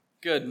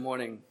Good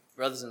morning,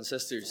 brothers and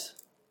sisters.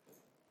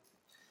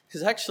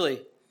 Because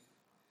actually,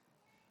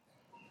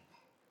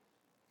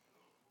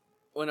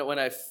 when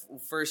I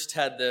first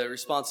had the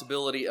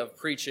responsibility of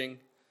preaching,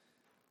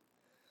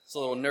 it's a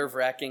little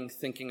nerve-wracking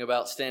thinking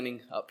about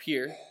standing up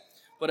here.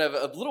 But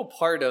a little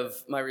part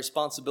of my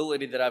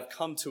responsibility that I've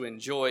come to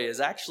enjoy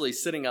is actually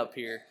sitting up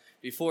here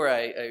before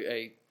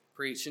I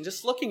preach and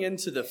just looking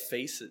into the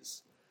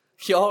faces.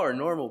 Y'all are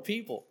normal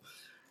people.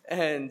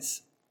 And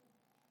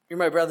you're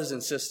my brothers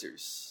and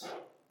sisters.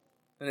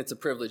 And it's a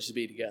privilege to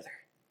be together.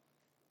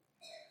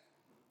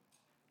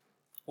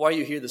 Why are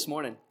you here this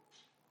morning?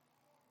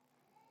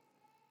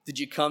 Did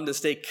you come to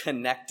stay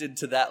connected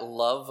to that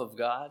love of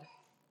God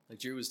like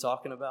Drew was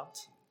talking about?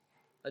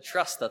 I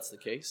trust that's the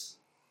case.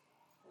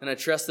 And I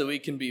trust that we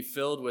can be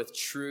filled with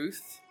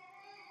truth,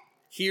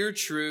 hear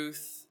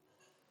truth,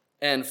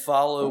 and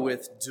follow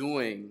with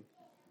doing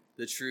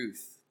the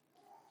truth.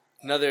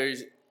 Another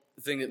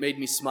thing that made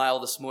me smile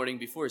this morning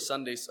before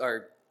Sundays,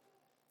 or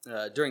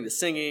during the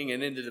singing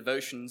and into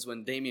devotions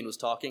when Damien was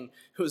talking,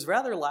 it was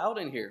rather loud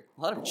in here.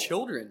 A lot of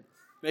children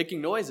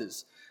making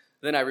noises.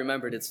 Then I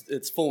remembered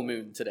it's full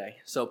moon today.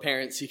 So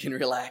parents, you can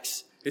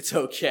relax. It's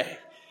okay.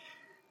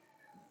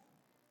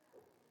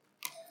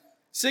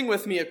 Sing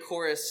with me a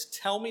chorus,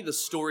 Tell Me the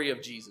Story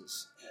of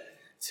Jesus.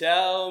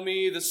 Tell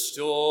me the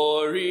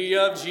story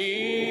of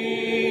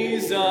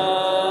Jesus,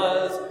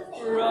 write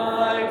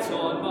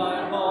on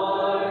my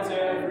heart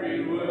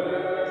every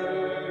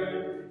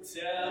word.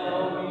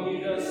 Tell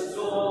me the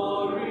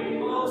story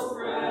most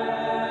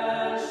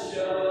precious,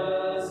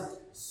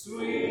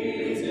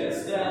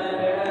 sweetest that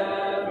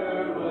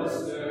ever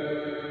was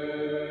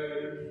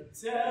heard.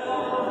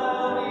 Tell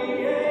how the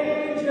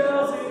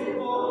angels in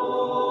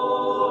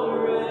chorus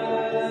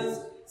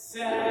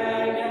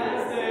sang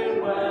as they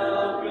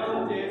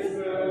welcomed His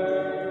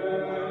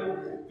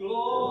birth.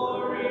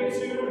 Glory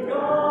to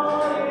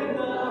God in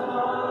the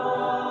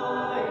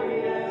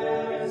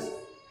highest,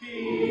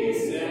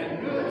 peace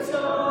and good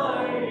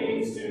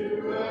tidings to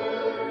earth.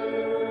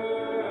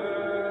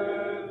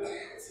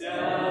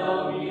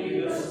 Tell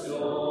me the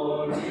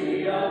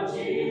story of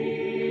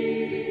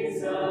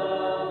Jesus,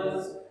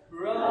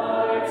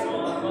 write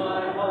on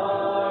my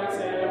heart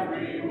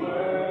every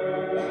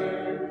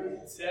word.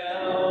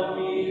 Tell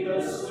me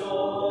the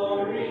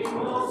story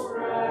most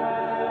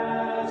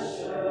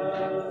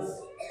precious,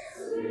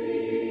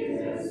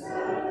 sweetest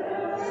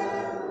that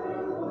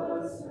ever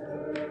was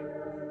heard.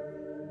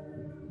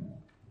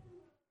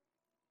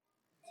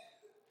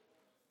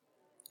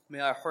 May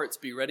our hearts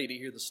be ready to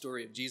hear the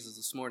story of Jesus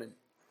this morning.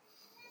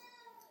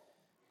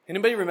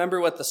 Anybody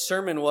remember what the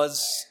sermon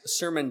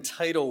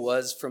title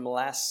was from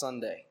last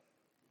Sunday?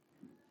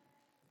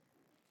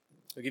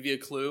 I'll give you a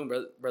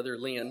clue. Brother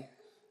Leon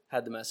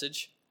had the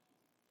message.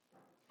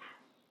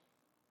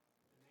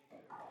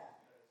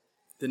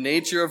 The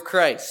nature of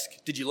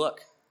Christ. Did you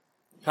look?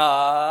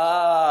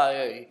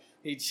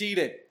 He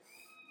cheated.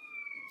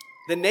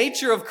 The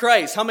nature of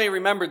Christ. How many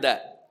remembered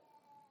that?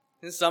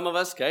 And some of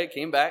us,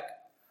 came back.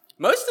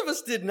 Most of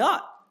us did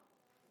not.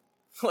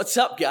 What's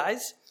up,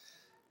 guys?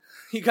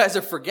 You guys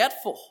are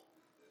forgetful.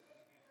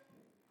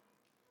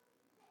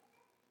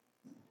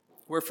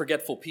 We're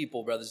forgetful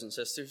people, brothers and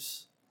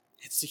sisters.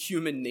 It's the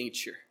human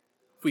nature.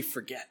 We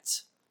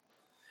forget.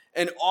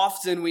 And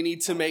often we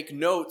need to make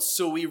notes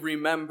so we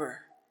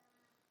remember.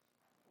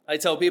 I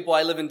tell people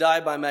I live and die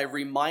by my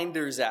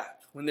reminders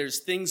app. When there's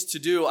things to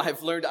do,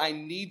 I've learned I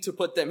need to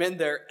put them in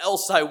there,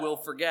 else I will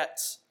forget.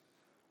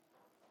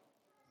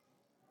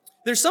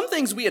 There's some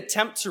things we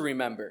attempt to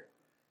remember.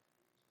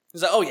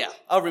 It's like, oh yeah,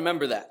 I'll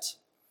remember that.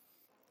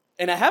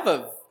 And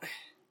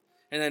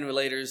then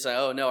later say,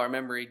 oh no, our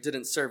memory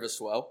didn't serve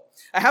us well.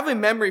 I have a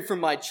memory from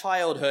my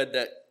childhood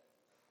that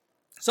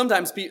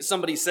sometimes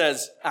somebody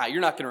says,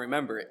 you're not going to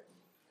remember it.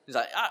 He's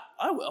like,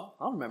 I will.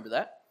 I'll remember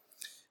that.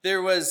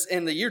 There was,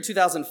 in the year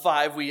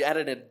 2005, we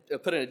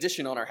put an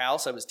addition on our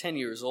house. I was 10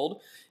 years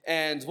old.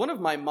 And one of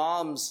my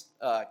mom's,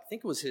 I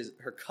think it was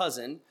her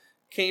cousin,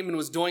 came and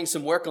was doing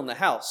some work on the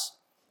house.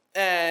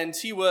 And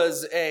he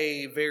was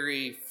a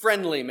very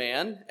friendly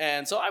man.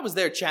 And so I was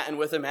there chatting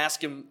with him,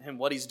 asking him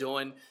what he's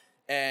doing.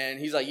 And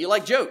he's like, you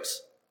like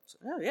jokes? I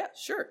said, oh, yeah,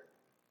 sure.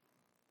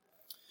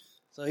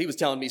 So he was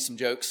telling me some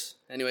jokes.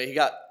 Anyway,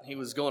 he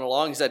was going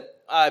along. He said,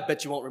 I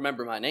bet you won't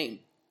remember my name.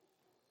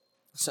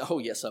 So, oh,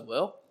 yes, I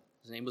will.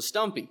 His name was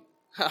Stumpy.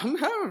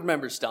 I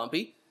remember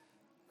Stumpy.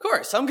 Of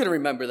course, I'm going to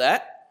remember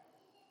that.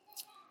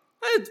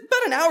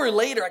 About an hour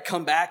later, I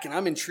come back, and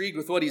I'm intrigued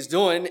with what he's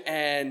doing.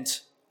 And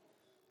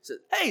I said,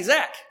 hey,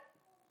 Zach.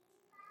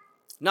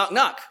 Knock,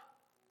 knock.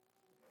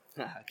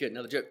 Good,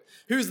 another joke.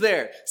 Who's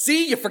there?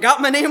 See, you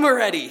forgot my name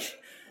already.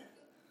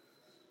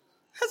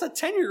 As a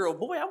 10-year-old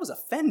boy, I was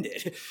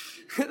offended.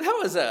 That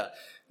was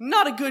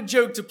not a good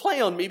joke to play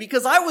on me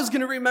because I was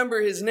going to remember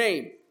his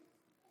name.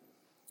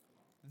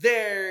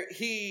 There,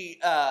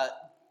 he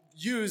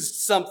used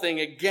something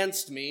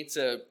against me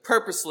to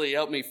purposely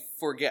help me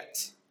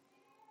forget.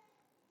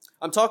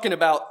 I'm talking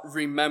about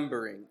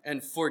remembering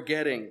and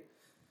forgetting.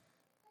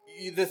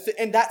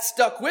 And that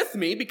stuck with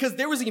me because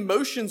there was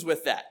emotions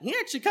with that. He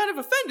actually kind of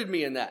offended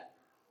me in that.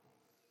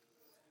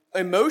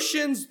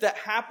 Emotions that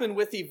happen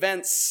with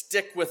events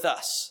stick with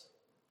us.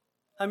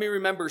 How many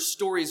remember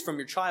stories from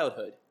your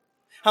childhood?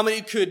 How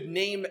many could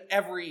name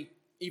every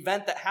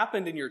event that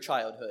happened in your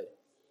childhood?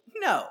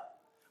 No.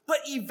 But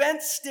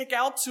events stick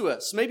out to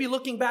us. Maybe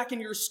looking back in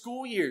your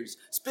school years,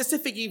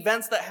 specific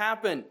events that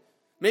happened.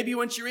 Maybe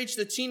once you reach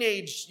the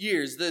teenage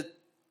years, the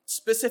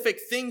specific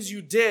things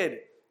you did.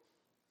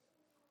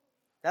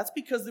 That's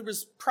because there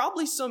was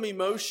probably some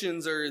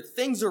emotions or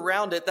things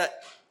around it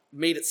that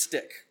made it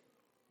stick.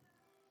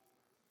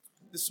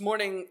 This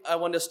morning, I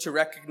want us to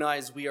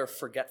recognize we are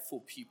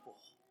forgetful people.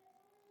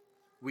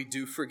 We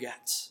do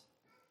forget.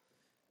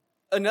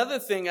 Another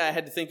thing I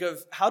had to think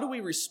of, how do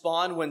we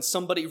respond when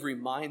somebody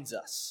reminds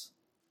us?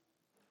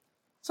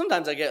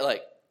 Sometimes I get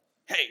like,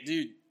 hey,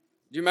 dude, do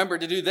you remember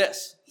to do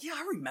this? Yeah,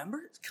 I remember.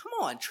 Come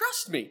on,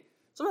 trust me.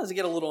 Sometimes I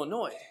get a little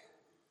annoyed.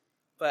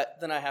 But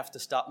then I have to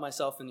stop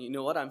myself and you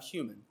know what? I'm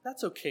human.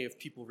 That's okay if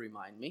people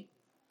remind me.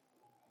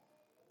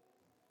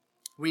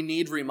 We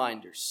need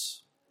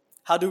reminders.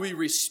 How do we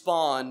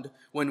respond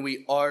when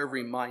we are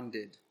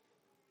reminded?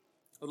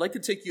 I'd like to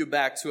take you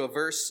back to a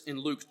verse in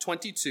Luke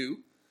 22.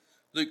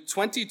 Luke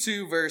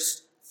 22,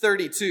 verse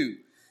 32.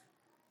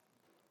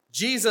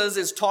 Jesus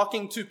is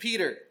talking to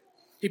Peter.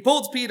 He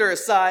pulls Peter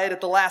aside at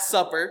the Last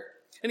Supper,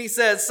 and he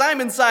says,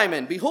 Simon,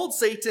 Simon, behold,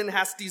 Satan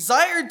has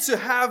desired to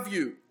have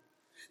you,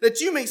 that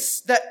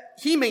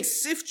he may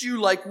sift you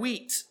like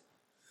wheat.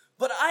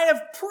 But I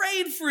have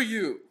prayed for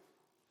you,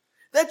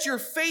 that your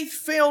faith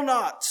fail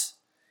not.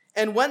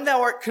 And when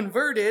thou art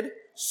converted,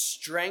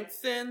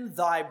 strengthen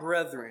thy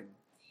brethren.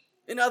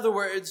 In other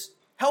words,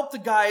 help the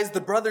guys,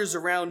 the brothers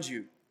around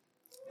you.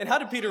 And how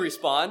did Peter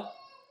respond?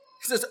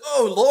 He says,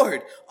 oh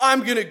Lord,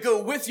 I'm going to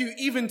go with you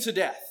even to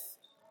death.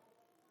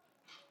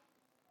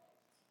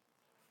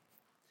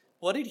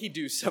 What did he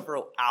do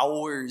several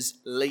hours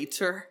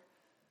later?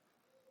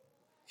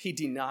 He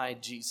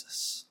denied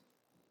Jesus.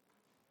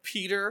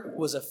 Peter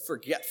was a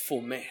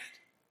forgetful man.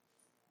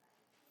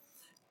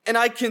 And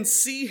I can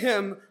see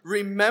him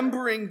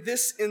remembering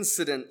this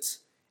incident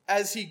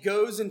as he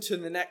goes into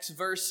the next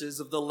verses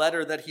of the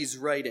letter that he's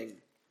writing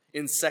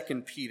in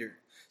 2 Peter.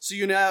 So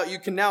you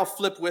can now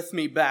flip with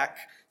me back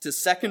to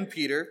 2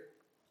 Peter.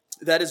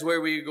 That is where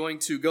we're going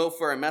to go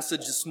for our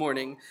message this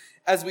morning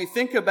as we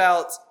think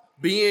about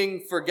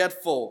being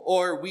forgetful,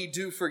 or we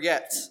do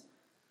forget.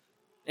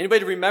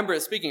 Anybody remember,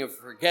 speaking of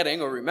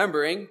forgetting or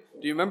remembering,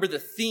 do you remember the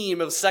theme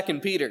of 2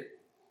 Peter?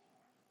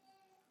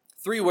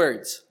 3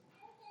 words.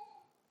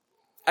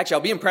 Actually,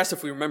 I'll be impressed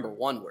if we remember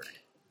 1 word.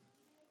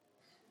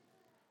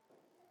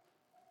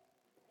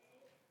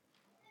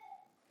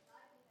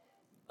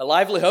 A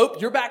lively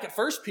hope. You're back at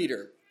 1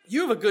 Peter.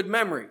 You have a good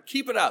memory.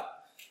 Keep it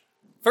up.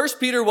 1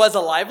 Peter was a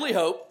lively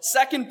hope.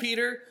 2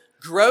 Peter,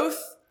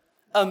 growth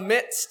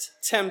amidst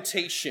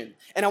temptation.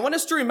 And I want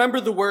us to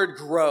remember the word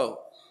grow.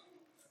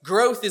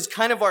 Growth is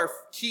kind of our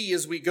key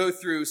as we go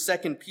through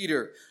 2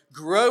 Peter.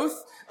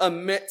 Growth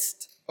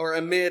amidst or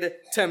amid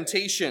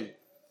temptation.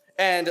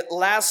 And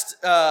last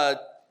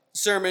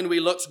sermon we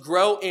looked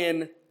grow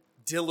in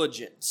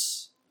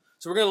diligence.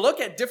 So we're going to look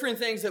at different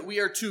things that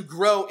we are to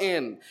grow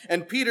in.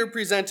 And Peter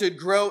presented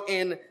grow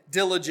in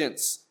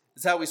diligence.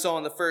 That's how we saw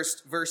in the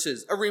first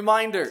verses. A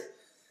reminder,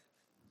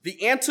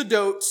 the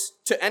antidote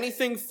to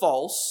anything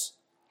false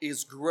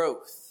is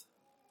growth.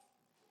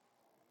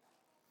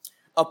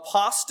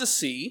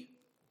 Apostasy,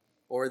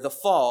 or the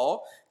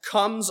fall,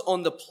 comes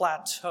on the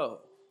plateau.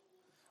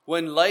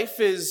 When life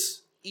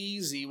is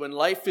easy, when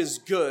life is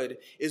good,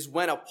 is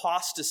when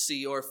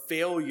apostasy or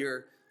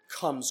failure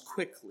comes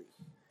quickly.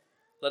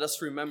 Let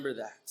us remember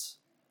that.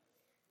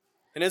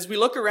 And as we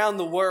look around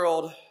the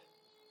world,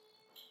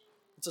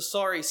 it's a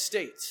sorry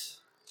state.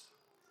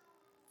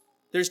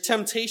 There's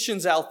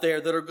temptations out there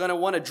that are going to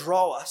want to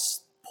draw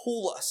us,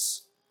 pull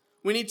us.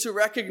 We need to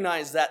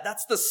recognize that.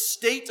 That's the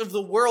state of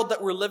the world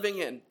that we're living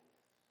in.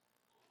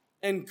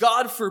 And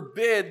God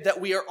forbid that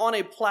we are on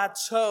a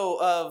plateau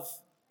of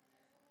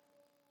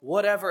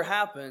whatever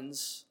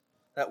happens,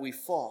 that we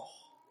fall.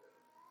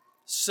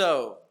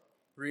 So,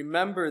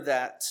 remember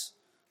that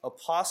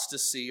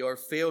apostasy or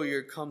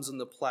failure comes on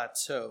the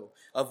plateau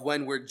of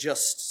when we're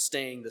just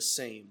staying the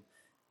same.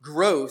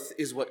 Growth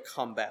is what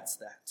combats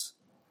that.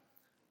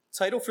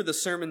 Title for the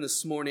sermon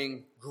this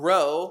morning,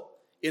 Grow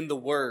in the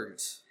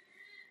Word.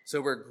 So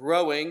we're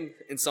growing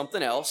in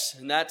something else,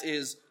 and that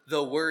is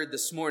the Word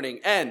this morning.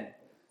 And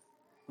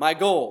my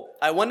goal,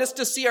 I want us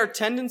to see our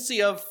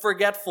tendency of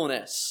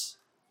forgetfulness,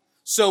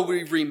 so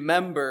we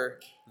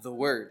remember the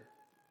Word.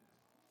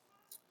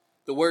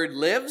 The Word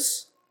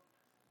lives.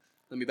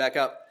 Let me back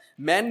up.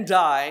 Men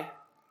die,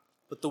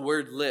 but the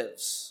Word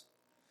lives.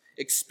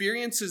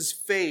 Experiences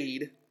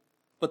fade,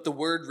 but the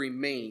Word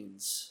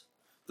remains.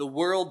 The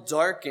world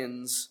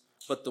darkens,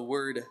 but the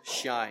Word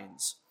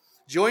shines.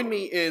 Join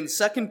me in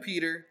 2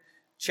 Peter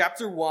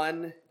chapter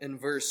 1 and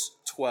verse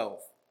 12.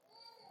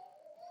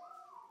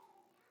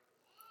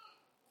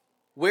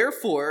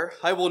 Wherefore,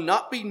 I will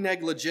not be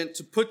negligent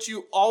to put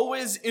you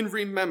always in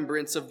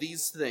remembrance of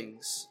these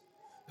things,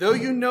 though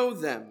you know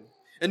them,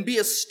 and be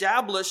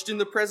established in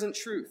the present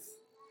truth.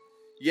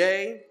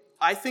 Yea,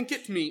 I think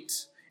it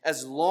meet,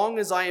 as long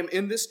as I am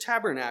in this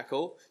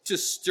tabernacle, to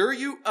stir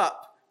you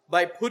up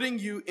by putting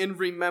you in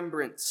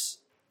remembrance,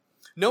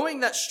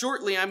 knowing that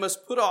shortly I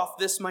must put off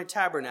this my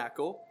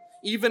tabernacle,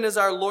 even as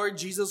our Lord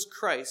Jesus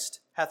Christ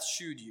hath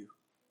shewed you.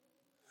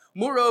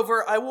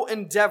 Moreover, I will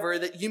endeavor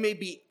that you may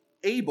be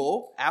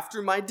able, after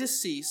my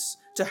decease,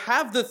 to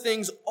have the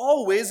things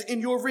always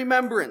in your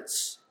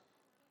remembrance.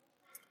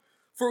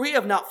 For we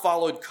have not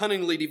followed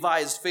cunningly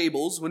devised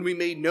fables when we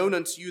made known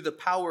unto you the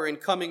power and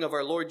coming of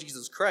our Lord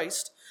Jesus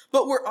Christ,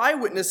 but were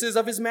eyewitnesses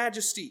of his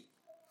majesty.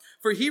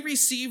 For he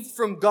received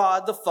from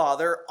God the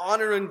Father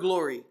honor and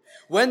glory,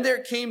 when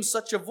there came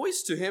such a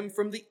voice to him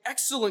from the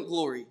excellent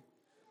glory,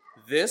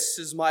 This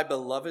is my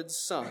beloved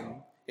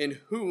Son, in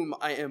whom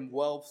I am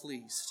well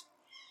pleased.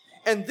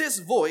 And this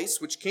voice,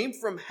 which came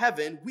from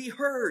heaven, we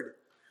heard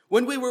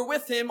when we were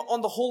with him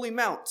on the holy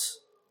mount.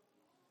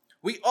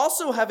 We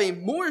also have a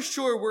more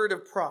sure word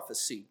of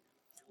prophecy,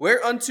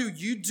 whereunto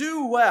you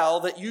do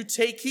well that you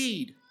take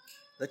heed,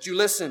 that you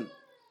listen,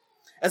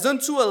 as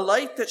unto a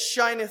light that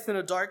shineth in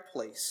a dark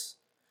place,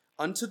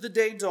 unto the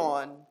day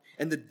dawn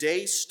and the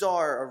day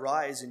star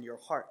arise in your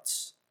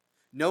hearts,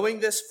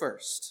 knowing this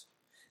first,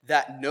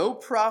 that no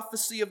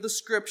prophecy of the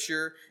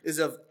Scripture is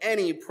of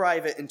any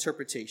private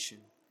interpretation.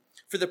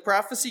 For the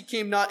prophecy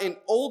came not in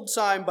old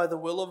time by the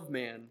will of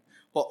man,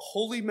 but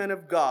holy men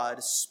of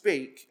God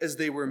spake as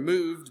they were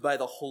moved by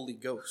the Holy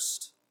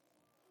Ghost.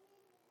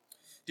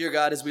 Dear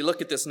God, as we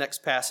look at this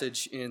next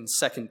passage in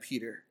 2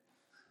 Peter,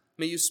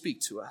 may you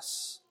speak to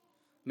us.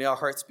 May our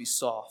hearts be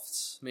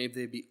soft. May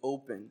they be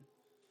open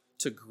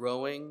to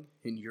growing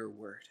in your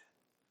word.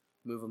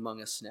 Move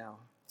among us now.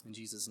 In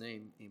Jesus'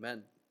 name,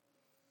 amen.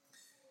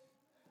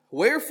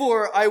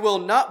 Wherefore I will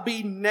not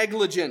be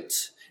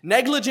negligent.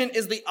 Negligent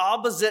is the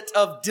opposite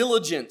of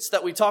diligence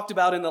that we talked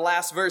about in the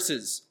last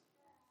verses.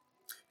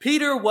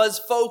 Peter was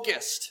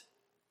focused.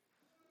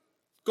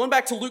 Going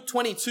back to Luke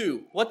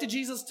 22, what did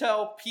Jesus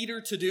tell Peter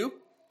to do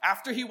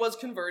after he was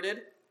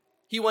converted?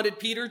 He wanted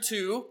Peter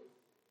to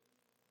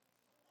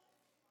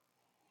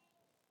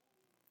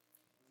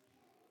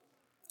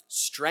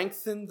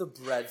strengthen the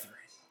brethren.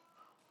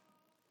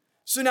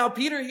 So now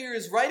Peter here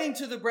is writing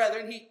to the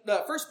brethren.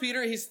 First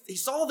Peter, he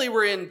saw they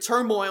were in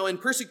turmoil and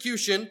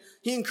persecution.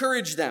 He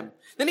encouraged them.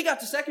 Then he got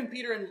to 2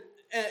 Peter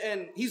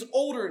and he's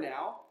older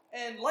now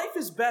and life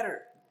is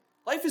better.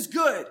 Life is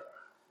good.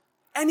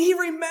 And he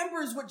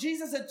remembers what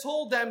Jesus had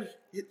told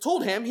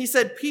him. He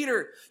said,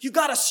 Peter, you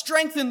got to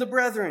strengthen the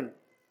brethren.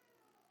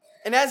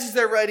 And as he's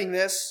there writing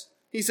this,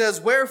 he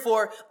says,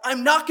 wherefore,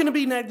 I'm not going to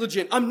be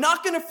negligent. I'm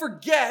not going to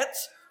forget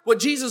what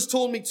Jesus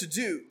told me to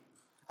do.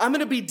 I'm going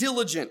to be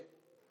diligent.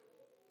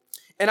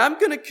 And I'm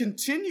going to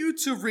continue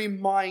to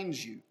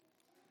remind you,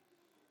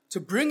 to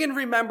bring in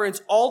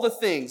remembrance all the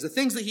things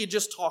that he had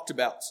just talked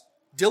about.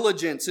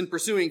 Diligence in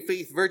pursuing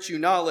faith, virtue,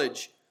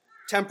 knowledge,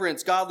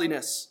 temperance,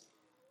 godliness.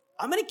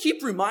 I'm going to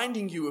keep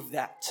reminding you of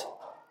that,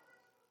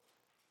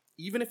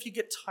 even if you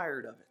get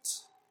tired of it.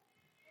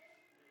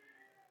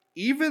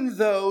 Even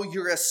though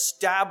you're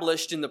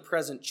established in the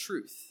present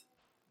truth.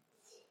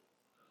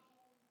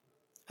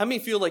 How many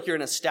feel like you're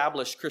an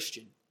established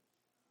Christian?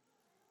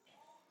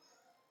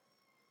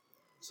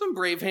 Some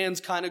brave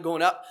hands kind of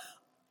going up.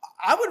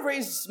 I would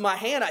raise my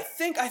hand.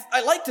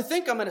 I like to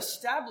think I'm an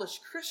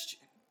established Christian.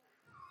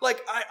 Like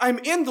I'm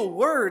in the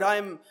Word.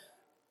 I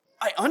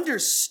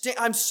understand.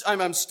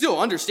 I'm still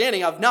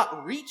understanding. I've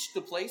not reached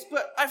the place,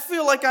 but I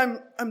feel like I'm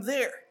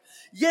there.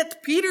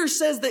 Yet Peter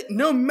says that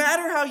no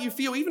matter how you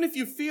feel, even if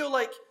you feel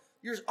like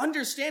you're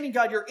understanding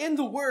God, you're in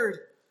the Word,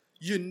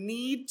 you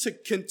need to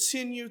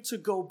continue to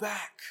go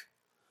back.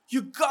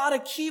 You gotta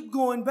keep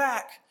going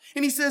back.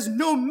 And he says,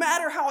 no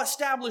matter how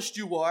established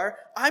you are,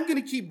 I'm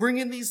going to keep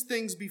bringing these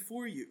things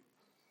before you.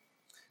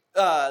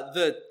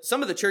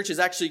 Some of the churches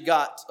actually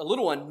got a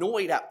little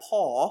annoyed at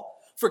Paul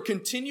for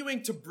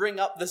continuing to bring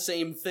up the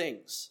same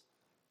things.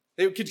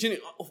 They would continue,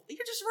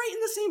 you're just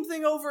writing the same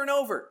thing over and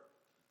over.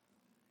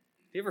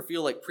 Do you ever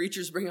feel like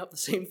preachers bring up the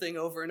same thing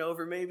over and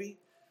over, maybe?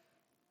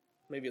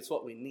 Maybe it's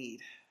what we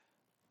need.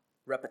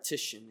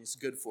 Repetition is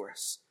good for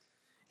us.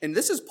 And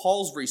this is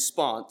Paul's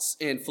response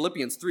in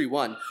Philippians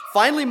 3:1.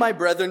 Finally, my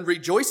brethren,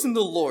 rejoice in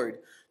the Lord.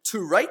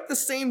 To write the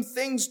same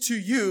things to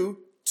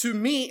you, to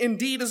me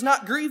indeed is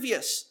not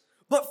grievous,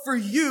 but for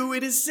you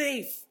it is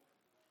safe.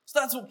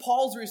 So that's what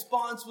Paul's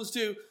response was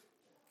to.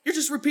 You're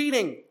just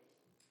repeating.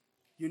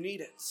 You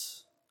need it.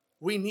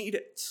 We need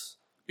it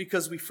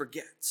because we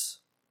forget.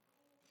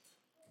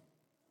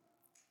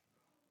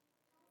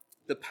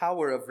 The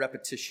power of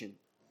repetition.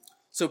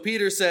 So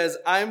Peter says,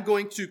 I'm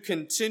going to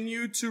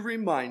continue to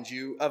remind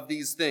you of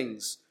these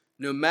things,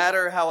 no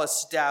matter how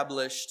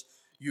established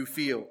you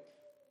feel.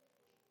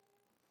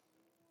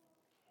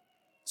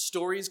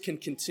 Stories can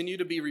continue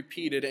to be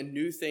repeated and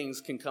new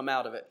things can come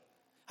out of it.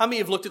 How many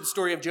have looked at the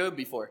story of Job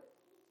before?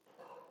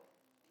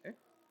 Okay.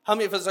 How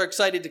many of us are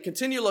excited to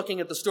continue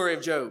looking at the story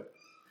of Job?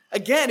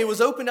 Again, it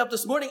was opened up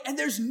this morning, and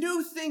there's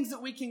new things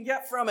that we can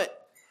get from it.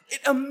 It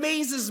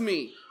amazes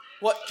me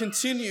what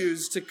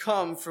continues to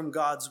come from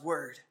God's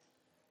word.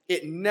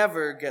 It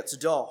never gets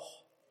dull.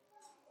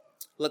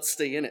 Let's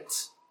stay in it.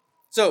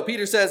 So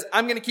Peter says,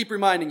 I'm going to keep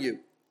reminding you.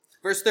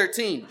 Verse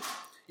 13.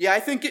 Yeah,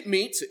 I think it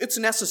meets, it's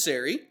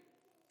necessary,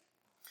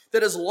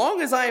 that as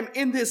long as I am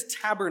in this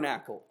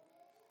tabernacle,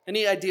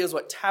 any ideas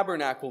what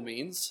tabernacle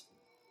means?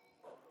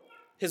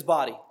 His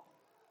body.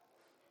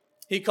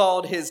 He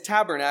called his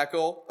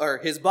tabernacle, or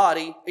his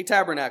body, a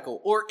tabernacle,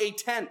 or a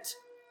tent.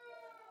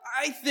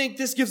 I think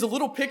this gives a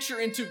little picture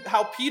into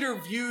how Peter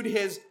viewed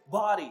his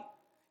body.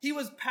 He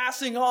was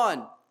passing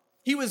on.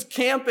 He was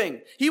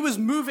camping. He was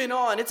moving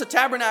on. It's a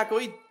tabernacle.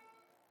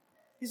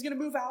 He's going to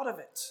move out of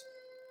it.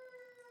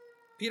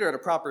 Peter had a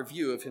proper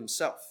view of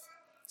himself.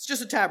 It's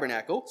just a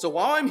tabernacle. So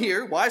while I'm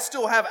here, while I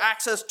still have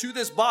access to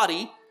this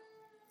body,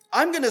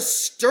 I'm going to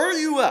stir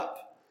you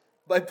up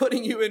by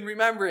putting you in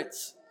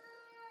remembrance.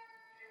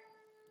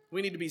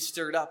 We need to be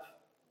stirred up.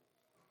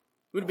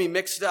 We need to be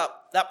mixed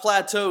up. That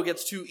plateau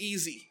gets too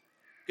easy,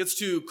 gets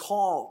too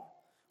calm.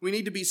 We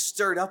need to be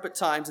stirred up at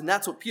times, and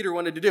that's what Peter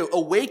wanted to do.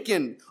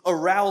 Awaken,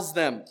 arouse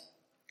them.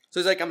 So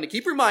he's like, I'm going to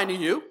keep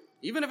reminding you,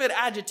 even if it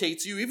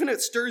agitates you, even if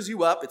it stirs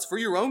you up, it's for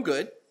your own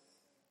good.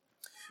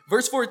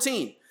 Verse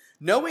 14,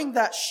 knowing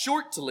that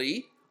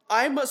shortly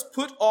I must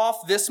put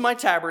off this my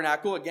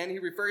tabernacle. Again, he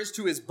refers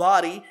to his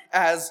body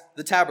as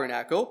the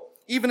tabernacle,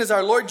 even as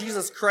our Lord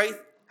Jesus Christ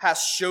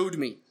has showed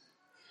me.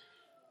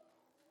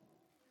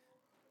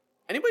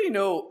 Anybody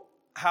know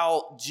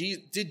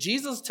did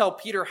Jesus tell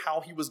Peter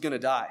how he was going to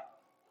die?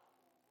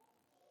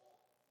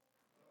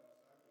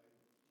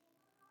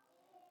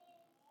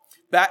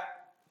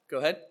 Go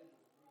ahead.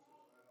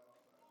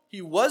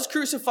 He was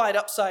crucified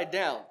upside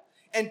down.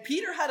 And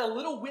Peter had a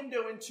little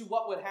window into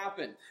what would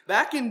happen.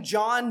 Back in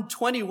John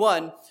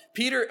 21,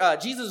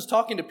 Jesus is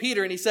talking to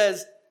Peter and he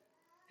says,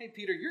 hey,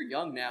 Peter, you're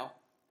young now.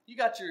 You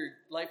got your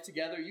life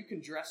together. You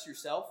can dress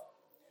yourself.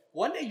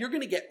 One day you're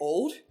going to get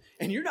old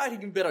and you're not even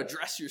going to be able to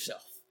dress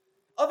yourself.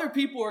 Other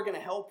people are going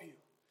to help you.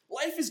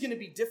 Life is going to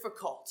be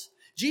difficult.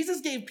 Jesus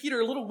gave Peter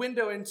a little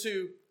window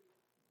into,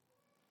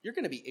 you're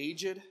going to be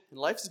aged and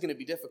life is going to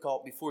be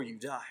difficult before you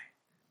die.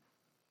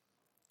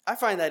 I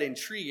find that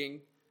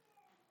intriguing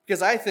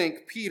because I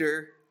think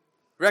Peter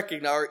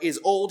is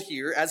old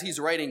here as he's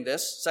writing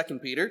this, 2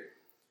 Peter,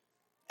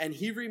 and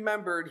he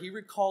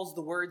recalls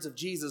the words of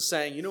Jesus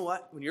saying, you know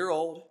what, when you're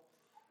old,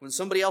 when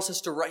somebody else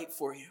has to write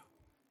for you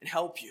and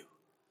help you,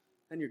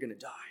 then you're going to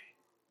die.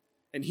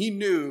 And he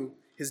knew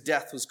his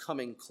death was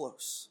coming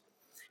close.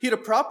 He had a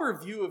proper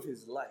view of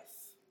his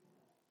life.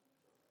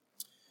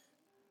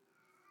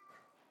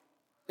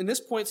 And this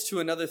points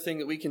to another thing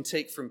that we can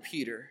take from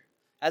Peter.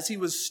 As he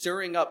was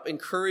stirring up,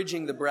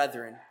 encouraging the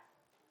brethren,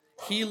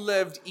 he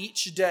lived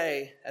each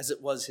day as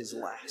it was his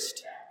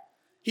last.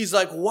 He's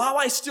like, while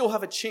I still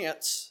have a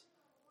chance,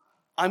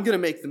 I'm going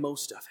to make the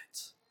most of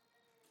it.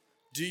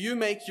 Do you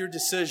make your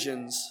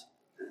decisions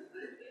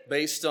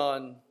based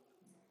on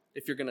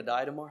if you're going to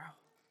die tomorrow?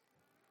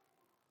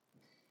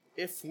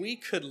 If we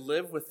could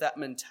live with that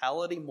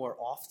mentality more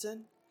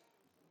often,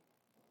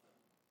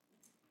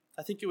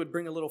 I think it would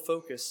bring a little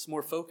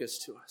more focus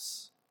to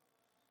us.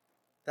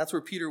 That's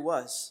where Peter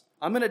was.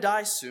 I'm going to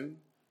die soon,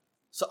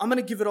 so I'm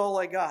going to give it all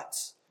I got.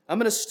 I'm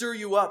going to stir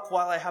you up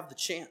while I have the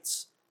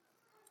chance.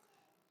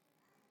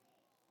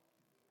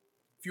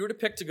 If you were to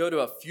pick to go to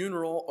a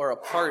funeral or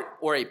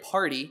a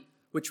party,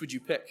 which would you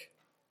pick?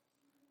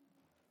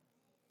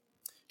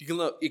 You can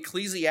look,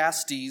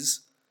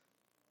 Ecclesiastes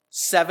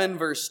 7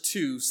 verse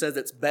 2 says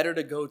it's better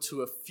to go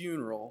to a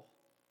funeral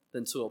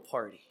than to a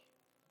party.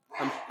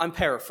 I'm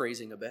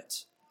paraphrasing a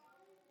bit.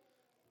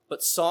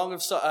 But Song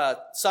of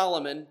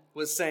Solomon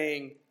was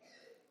saying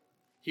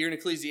here in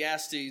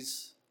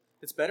Ecclesiastes,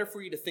 it's better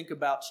for you to think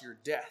about your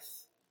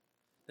death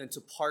than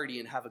to party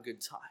and have a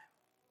good time.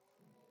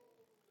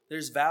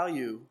 There's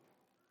value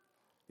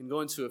in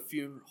going to a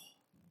funeral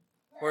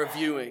or a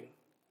viewing.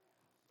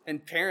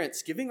 And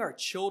parents, giving our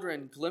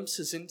children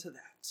glimpses into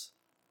that.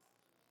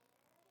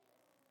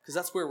 Because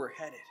that's where we're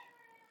headed.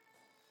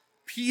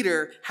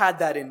 Peter had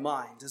that in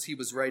mind as he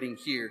was writing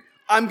here.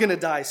 I'm going to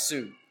die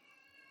soon.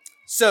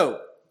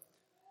 So,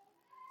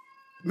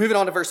 moving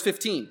on to verse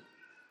 15.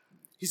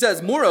 He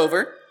says,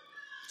 moreover,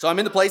 so I'm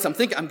in the place, I'm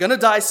thinking, I'm going to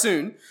die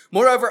soon.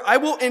 Moreover, I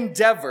will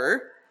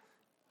endeavor.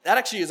 That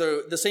actually is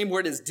the same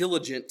word as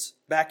diligent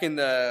back in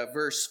the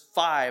verse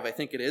 5, I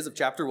think it is, of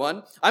chapter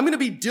 1. I'm going to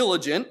be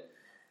diligent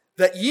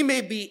that ye may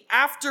be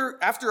after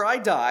I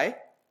die,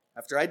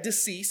 after I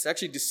decease.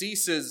 Actually,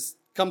 decease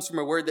comes from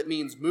a word that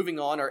means moving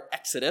on or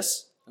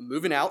exodus. I'm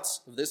moving out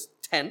of this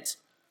tent.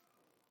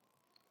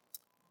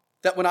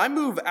 That when I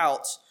move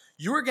out,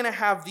 you are going to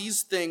have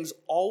these things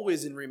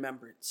always in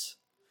remembrance.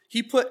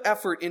 He put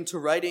effort into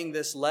writing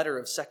this letter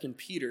of 2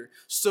 Peter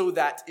so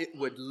that it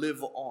would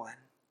live on.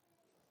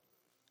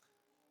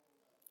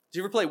 Did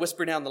you ever play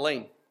Whisper Down the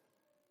Lane?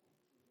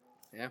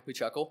 Yeah, we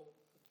chuckle.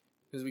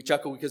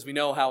 Because we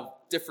know how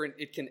different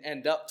it can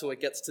end up till it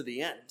gets to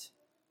the end.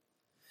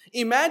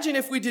 Imagine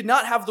if we did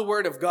not have the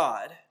Word of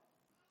God.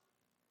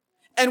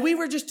 And we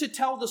were just to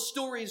tell the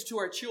stories to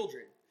our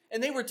children,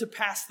 and they were to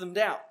pass them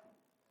down.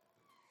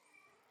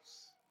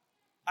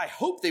 I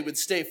hope they would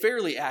stay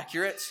fairly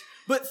accurate,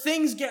 but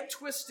things get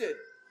twisted.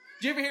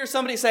 Do you ever hear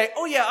somebody say,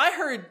 oh yeah, I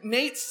heard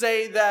Nate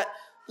say that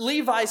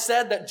Levi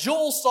said that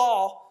Joel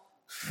saw?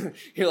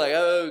 You're like,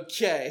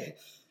 okay.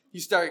 You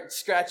start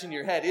scratching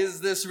your head.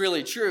 Is this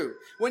really true?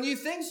 When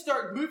things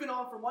start moving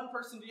on from one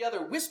person to the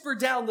other, whisper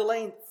down the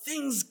lane,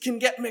 things can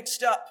get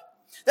mixed up.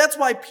 That's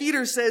why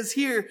Peter says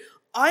here,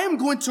 I am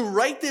going to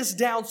write this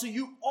down so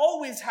you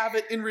always have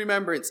it in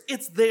remembrance.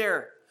 It's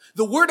there.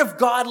 The word of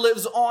God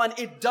lives on.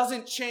 It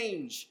doesn't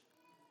change.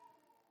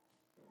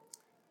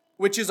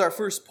 Which is our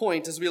first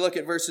point as we look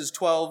at verses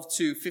 12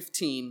 to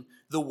 15.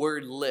 The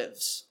word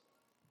lives.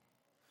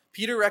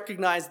 Peter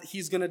recognized that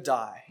he's going to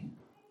die.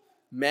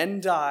 Men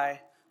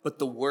die, but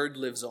the word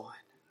lives on.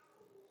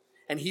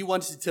 And he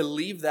wanted to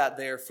leave that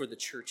there for the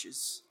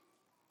churches.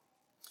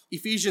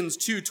 Ephesians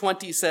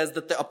 2:20 says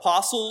that the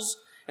apostles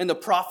and the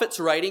prophets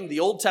writing the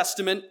Old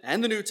Testament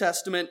and the New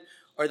Testament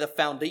are the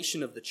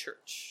foundation of the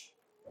church.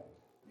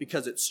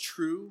 Because it's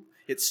true,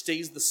 it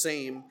stays the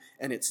same,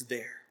 and it's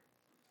there.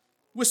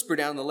 Whisper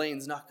down the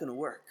lane's not going to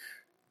work,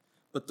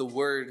 but the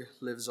word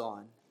lives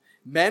on.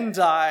 Men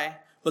die,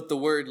 but the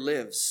word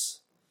lives.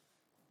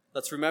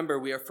 Let's remember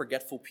we are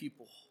forgetful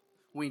people.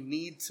 We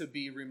need to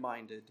be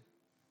reminded.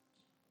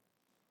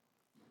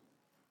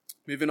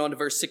 Moving on to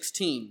verse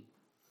 16.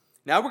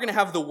 Now we're going to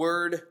have the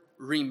word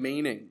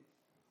remaining.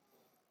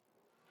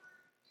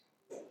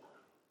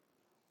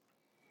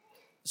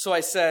 So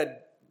I said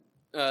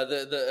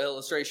the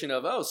illustration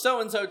of,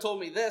 so-and-so told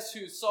me this,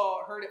 who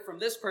heard it from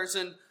this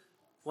person.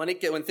 When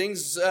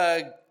things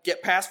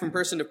get passed from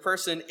person to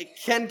person, it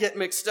can get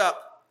mixed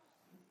up.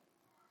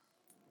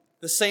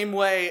 The same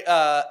way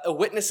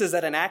witnesses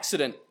at an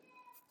accident.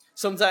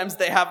 Sometimes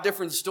they have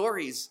different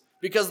stories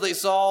because they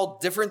saw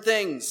different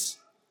things.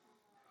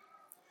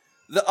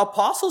 The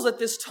apostles at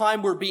this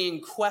time were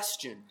being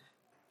questioned,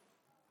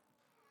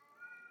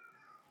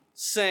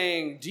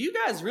 saying, do you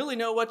guys really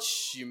know what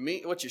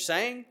you're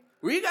saying?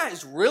 Were you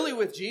guys really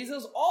with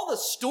Jesus? All the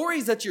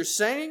stories that you're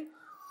saying?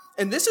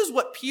 And this is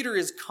what Peter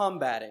is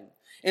combating.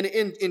 And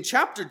in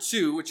chapter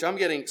 2, which I'm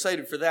getting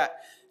excited for that,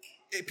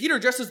 Peter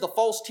addresses the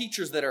false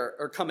teachers that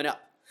are coming up.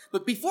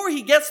 But before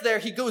he gets there,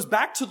 he goes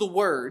back to the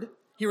word.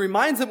 He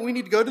reminds them we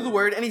need to go to the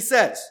word. And he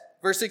says,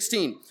 verse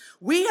 16,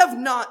 we have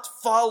not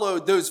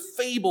followed those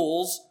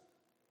fables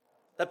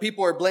that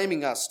people are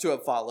blaming us to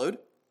have followed,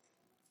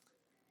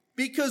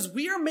 because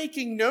we are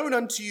making known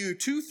unto you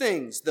two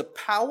things, the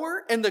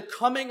power and the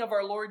coming of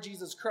our Lord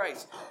Jesus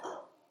Christ.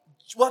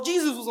 While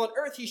Jesus was on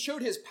earth, he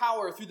showed his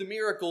power through the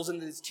miracles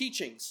and his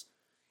teachings.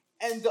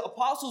 And the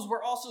apostles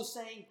were also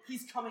saying,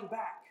 he's coming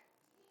back.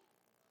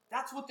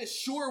 That's what this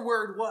sure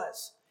word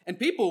was. And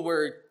people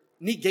were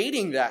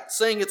negating that,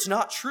 saying it's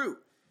not true.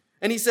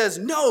 And he says,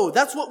 no,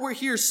 that's what we're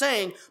here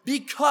saying,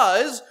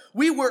 because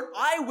we were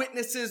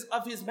eyewitnesses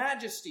of his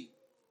majesty.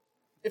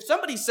 If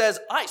somebody says,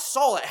 I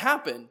saw it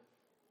happen,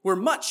 we're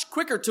much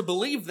quicker to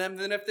believe them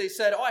than if they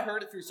said, I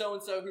heard it through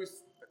so-and-so who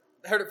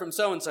heard it from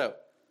so-and-so.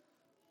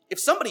 If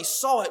somebody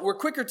saw it, we're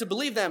quicker to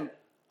believe them.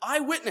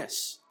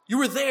 Eyewitness. You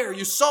were there.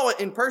 You saw it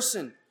in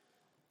person.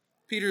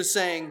 Peter's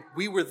saying,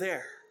 we were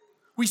there.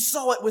 We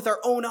saw it with our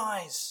own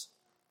eyes.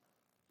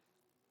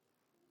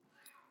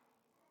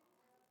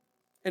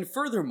 And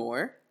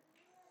furthermore,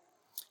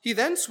 he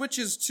then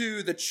switches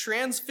to the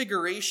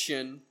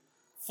transfiguration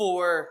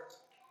for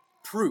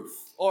proof,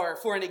 or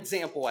for an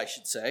example, I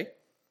should say.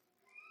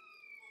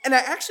 And I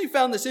actually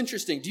found this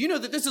interesting. Do you know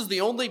that this is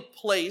the only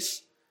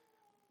place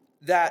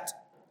that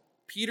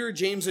Peter,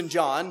 James, and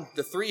John,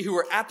 the three who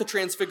were at the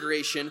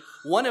transfiguration,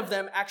 one of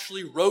them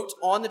actually wrote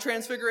on the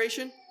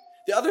transfiguration?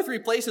 The other three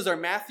places are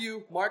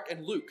Matthew, Mark,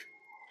 and Luke.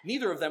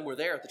 Neither of them were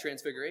there at the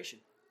transfiguration.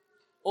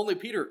 Only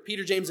Peter,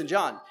 James, and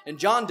John. And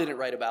John didn't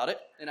write about it,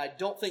 and I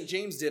don't think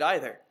James did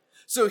either.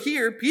 So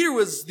here, Peter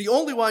was the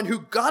only one who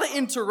got it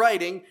into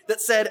writing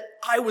that said,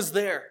 I was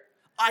there.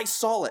 I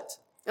saw it.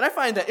 And I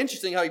find that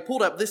interesting how he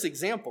pulled up this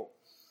example.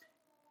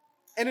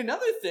 And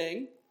another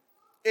thing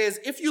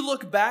is, if you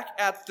look back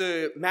at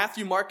the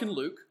Matthew, Mark, and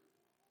Luke,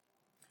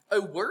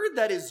 a word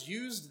that is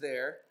used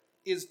there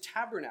is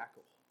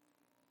tabernacle.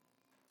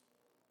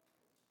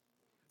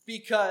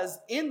 Because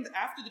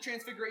after the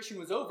transfiguration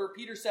was over,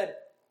 Peter said,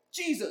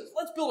 Jesus,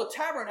 let's build a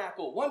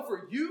tabernacle, one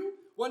for you,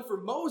 one for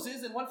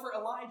Moses, and one for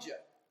Elijah.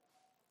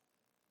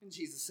 And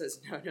Jesus says,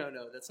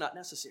 no, that's not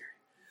necessary.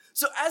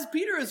 So as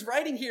Peter is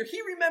writing here,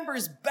 he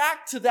remembers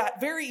back to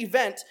that very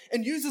event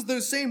and uses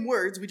those same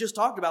words. We just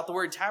talked about the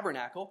word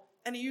tabernacle,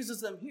 and he uses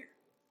them here.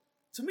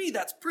 To me,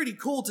 that's pretty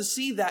cool to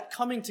see that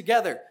coming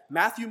together.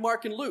 Matthew,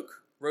 Mark, and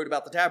Luke wrote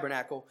about the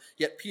tabernacle,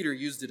 yet Peter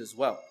used it as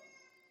well.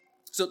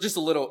 So just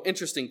a little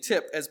interesting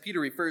tip as Peter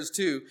refers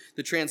to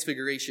the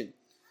transfiguration.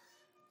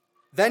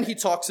 Then he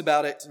talks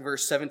about it in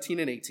verse 17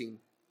 and 18.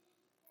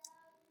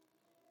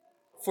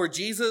 For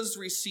Jesus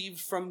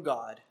received from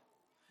God.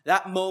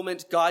 That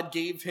moment, God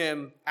gave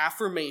him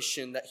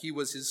affirmation that he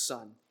was his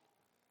son.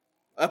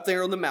 Up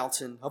there on the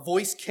mountain, a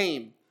voice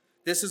came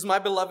This is my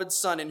beloved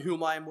Son in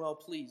whom I am well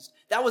pleased.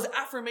 That was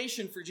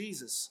affirmation for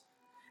Jesus.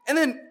 And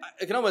then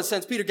I can almost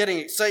sense Peter getting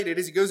excited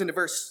as he goes into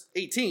verse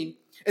 18.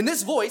 And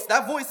this voice,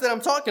 that voice that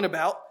I'm talking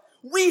about,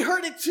 we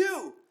heard it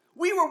too.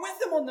 We were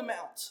with him on the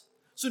mount.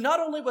 So not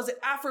only was it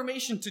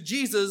affirmation to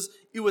Jesus,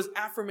 it was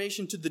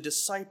affirmation to the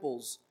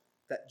disciples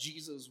that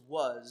Jesus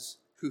was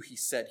who he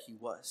said he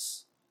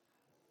was.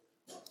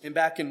 And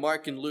back in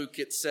Mark and Luke,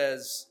 it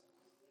says,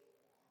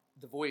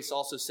 the voice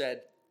also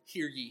said,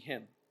 hear ye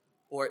him,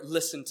 or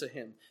listen to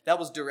him. That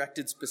was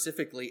directed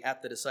specifically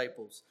at the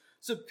disciples.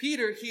 So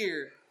Peter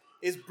here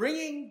is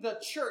bringing the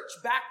church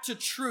back to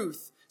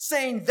truth,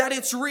 saying that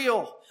it's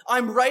real.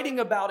 I'm writing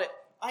about it.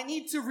 I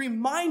need to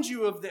remind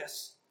you of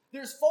this.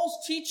 There's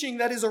false teaching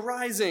that is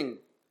arising.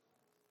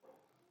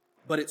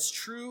 But it's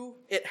true.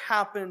 It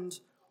happened.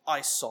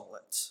 I saw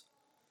it.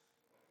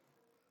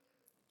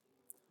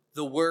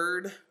 The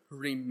word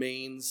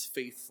remains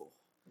faithful.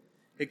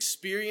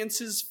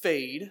 Experiences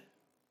fade,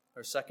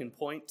 our second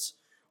point,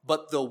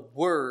 but the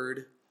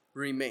word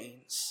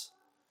remains.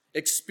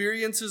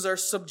 Experiences are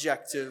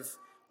subjective,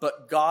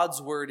 but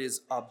God's word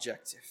is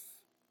objective.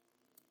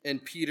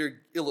 And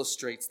Peter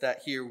illustrates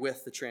that here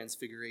with the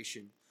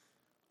transfiguration.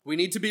 We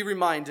need to be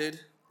reminded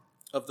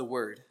of the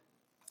word.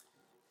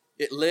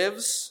 It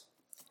lives,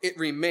 it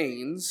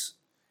remains,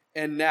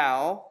 and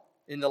now,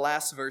 in the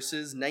last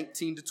verses,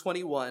 19 to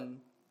 21,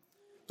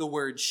 the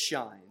word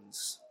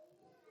shines.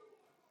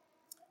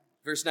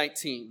 Verse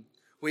 19,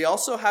 we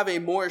also have a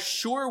more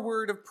sure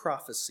word of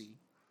prophecy,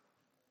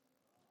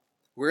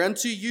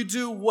 whereunto you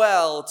do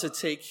well to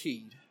take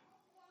heed.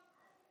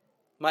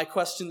 My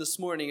question this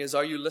morning is,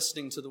 are you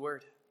listening to the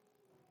word?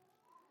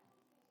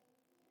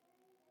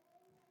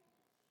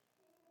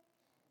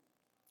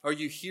 Are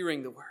you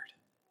hearing the word?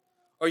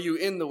 Are you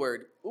in the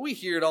word? We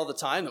hear it all the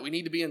time that we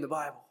need to be in the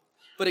Bible.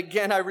 But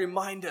again, I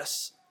remind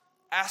us,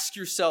 ask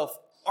yourself,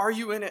 are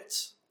you in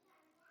it?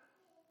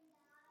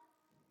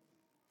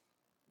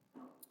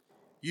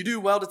 You do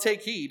well to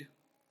take heed,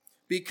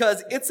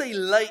 because it's a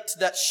light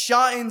that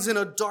shines in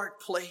a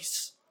dark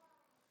place.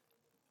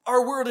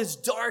 Our world is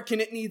dark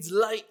and it needs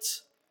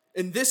light.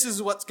 And this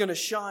is what's going to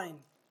shine.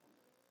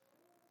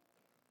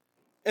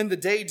 And the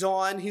day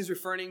dawn, he's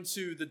referring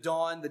to the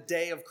dawn, the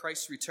day of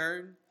Christ's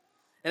return.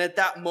 And at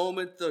that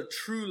moment, the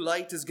true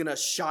light is going to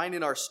shine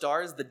in our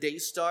stars, the day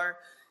star.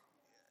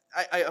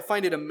 I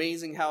find it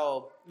amazing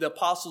how the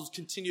apostles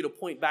continue to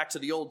point back to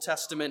the Old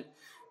Testament.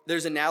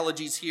 There's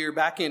analogies here.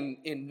 Back in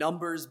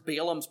Numbers,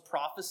 Balaam's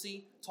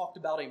prophecy talked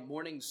about a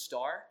morning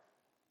star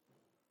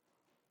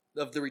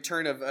of the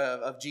return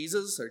of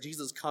Jesus, or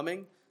Jesus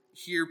coming.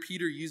 Here,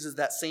 Peter uses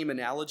that same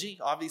analogy.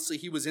 Obviously,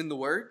 he was in the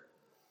Word.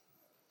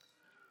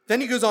 Then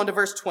he goes on to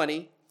verse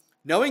 20.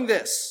 Knowing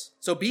this,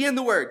 so be in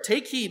the Word,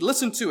 take heed,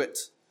 listen to it.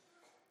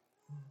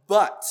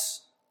 But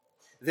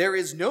there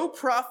is no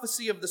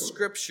prophecy of the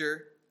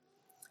Scripture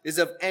is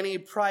of any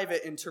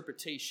private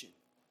interpretation.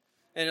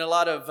 And a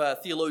lot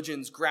of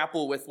theologians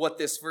grapple with what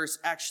this verse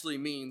actually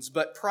means.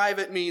 But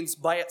private means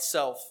by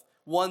itself,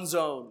 one's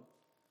own.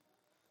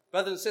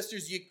 Brothers and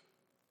sisters,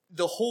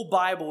 the whole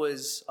Bible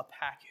is a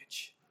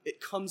package.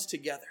 It comes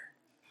together.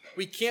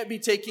 We can't be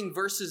taking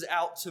verses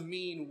out to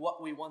mean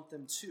what we want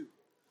them to.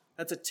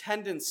 That's a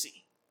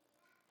tendency.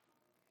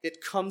 It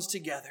comes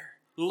together.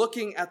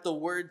 Looking at the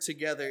word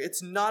together.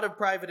 It's not a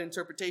private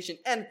interpretation.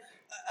 And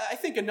I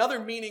think another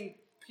meaning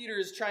Peter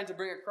is trying to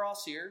bring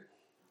across here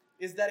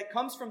is that it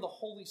comes from the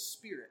Holy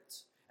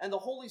Spirit. And the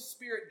Holy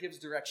Spirit gives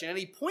direction. And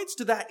he points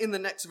to that in the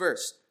next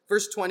verse.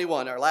 Verse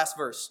 21, our last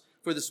verse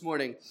for this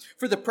morning.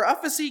 For the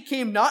prophecy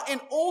came not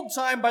in old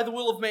time by the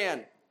will of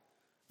man.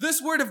 This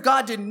word of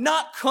God did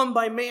not come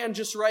by man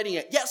just writing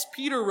it. Yes,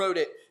 Peter wrote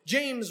it.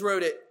 James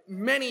wrote it.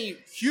 Many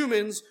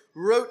humans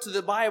wrote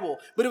the Bible.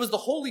 But it was the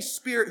Holy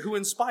Spirit who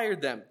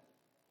inspired them.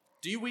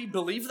 Do we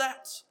believe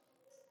that?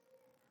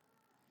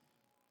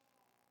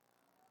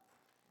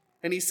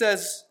 And he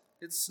says,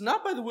 it's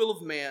not by the will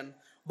of man,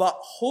 but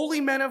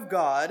holy men of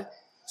God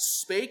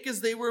spake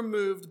as they were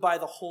moved by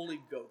the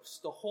Holy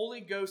Ghost. The Holy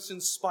Ghost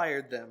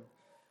inspired them.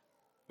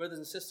 Brothers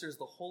and sisters,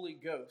 the Holy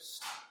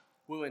Ghost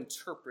will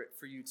interpret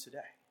for you today,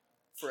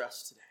 for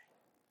us today,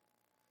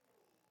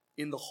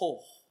 in the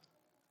whole.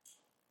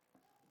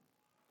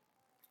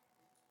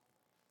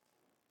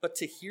 But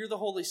to hear the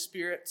Holy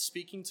Spirit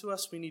speaking to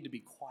us, we need to be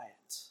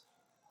quiet.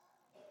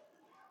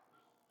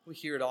 We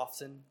hear it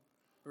often,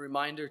 a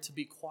reminder to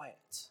be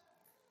quiet.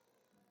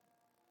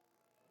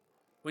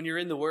 When you're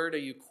in the Word, are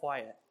you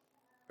quiet?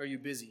 Are you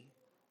busy?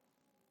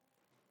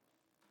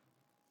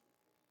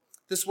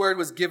 This word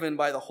was given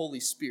by the Holy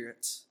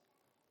Spirit.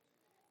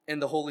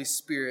 And the Holy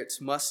Spirit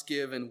must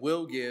give and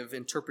will give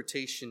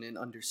interpretation and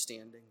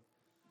understanding.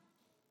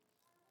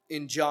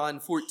 In John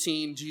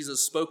 14,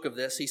 Jesus spoke of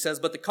this. He says,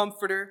 but the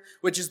Comforter,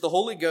 which is the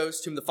Holy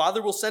Ghost, whom the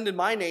Father will send in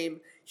my name,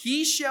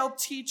 he shall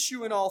teach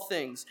you in all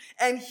things.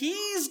 And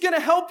he's going to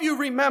help you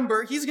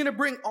remember. He's going to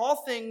bring all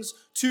things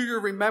to your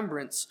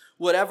remembrance,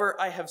 whatever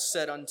I have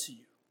said unto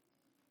you.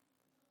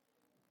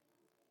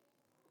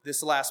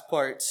 This last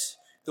part,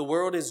 the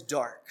world is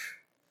dark,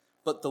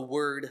 but the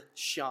word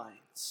shines.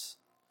 remains.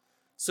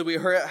 So we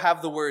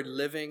have the word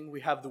living,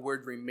 we have the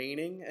word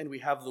remaining, and we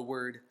have the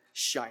word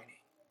shining.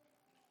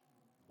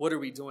 What are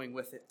we doing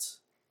with it?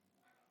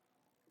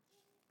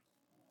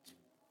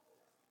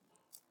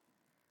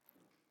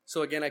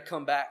 So again, I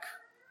come back.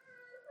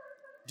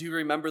 Do you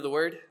remember the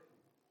word?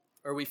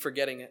 Or are we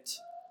forgetting it?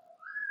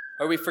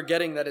 Are we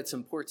forgetting that it's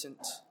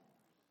important?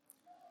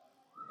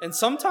 And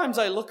sometimes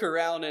I look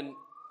around and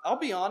I'll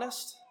be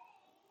honest,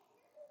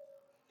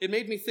 it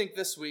made me think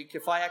this week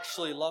if I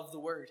actually love the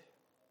word.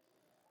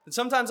 And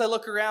sometimes I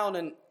look around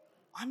and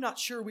I'm not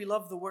sure we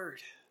love the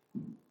word.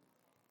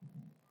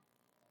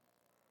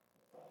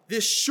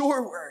 This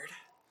sure word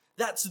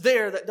that's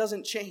there that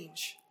doesn't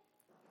change.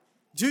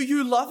 Do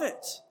you love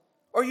it?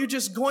 Or are you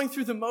just going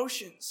through the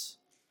motions?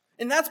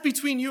 And that's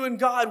between you and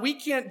God. We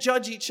can't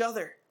judge each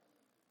other.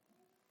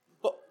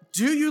 But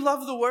do you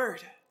love the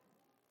word?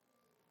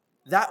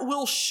 That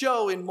will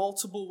show in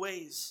multiple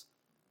ways.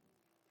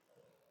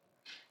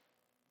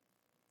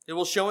 It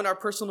will show in our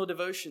personal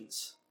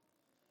devotions.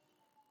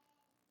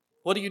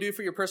 What do you do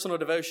for your personal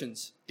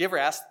devotions? Do you ever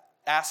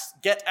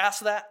get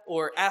asked that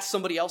or ask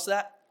somebody else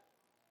that?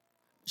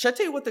 Should I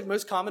tell you what the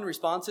most common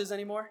response is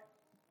anymore?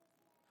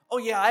 Oh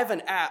yeah, I have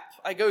an app.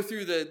 I go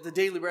through the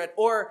Daily Bread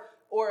or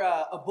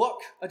a book,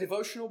 a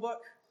devotional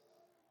book.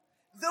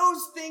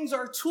 Those things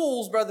are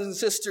tools, brothers and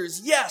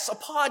sisters. Yes, a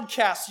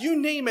podcast, you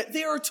name it,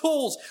 they are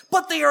tools,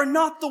 but they are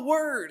not the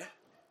word.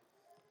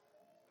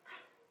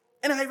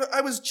 And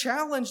I was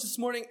challenged this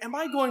morning, am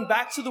I going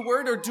back to the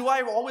word, or do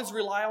I always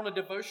rely on a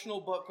devotional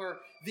book or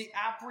the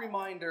app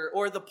reminder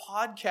or the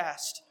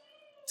podcast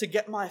to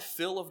get my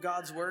fill of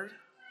God's word?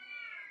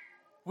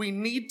 We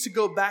need to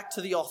go back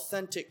to the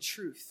authentic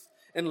truth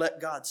and let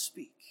God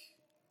speak.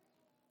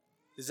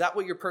 Is that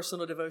what your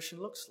personal devotion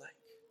looks like?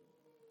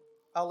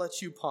 I'll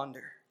let you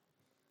ponder.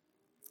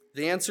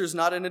 The answer is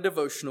not in a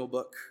devotional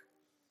book.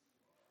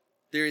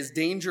 There is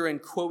danger in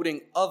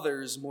quoting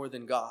others more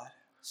than God.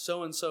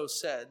 So-and-so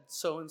said,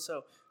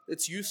 so-and-so.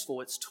 It's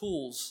useful. It's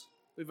tools.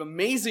 We have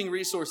amazing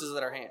resources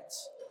at our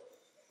hands.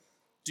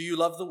 Do you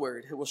love the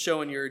word? It will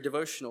show in your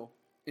devotional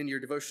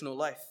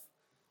life.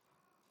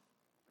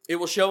 It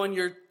will show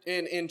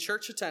in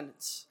church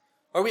attendance.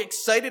 Are we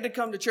excited to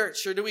come to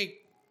church? Or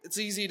it's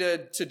easy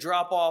to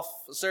drop off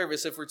a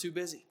service if we're too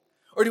busy?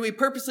 Or do we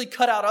purposely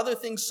cut out other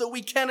things so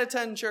we can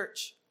attend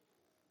church?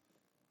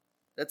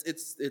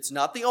 It's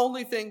not the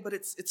only thing, but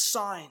it's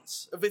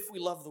signs of if we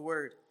love the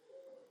word.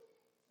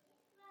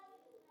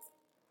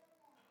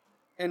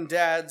 And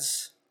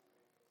dads,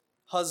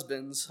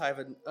 husbands, I have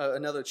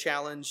another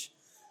challenge.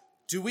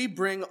 Do we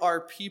bring our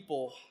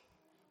people,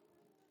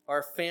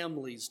 our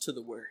families to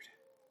the word?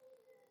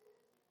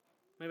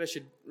 Maybe I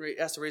should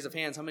ask a raise of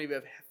hands. How many of you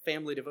have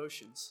family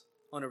devotions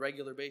on a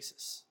regular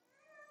basis?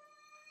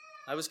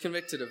 I was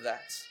convicted of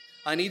that.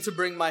 I need to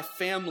bring my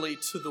family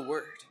to the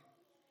word.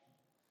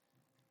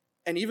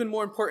 And even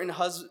more important,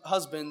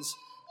 husbands,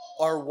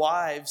 our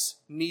wives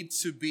we need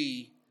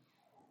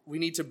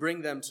to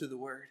bring them to the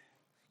word.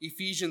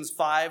 Ephesians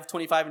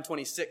 5:25 and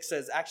 26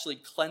 says actually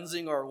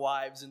cleansing our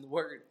wives in the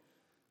word.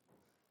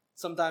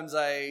 Sometimes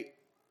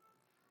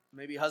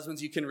maybe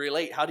husbands, you can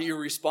relate. How do you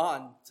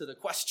respond to the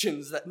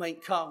questions that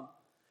might come?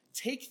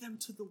 Take them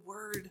to the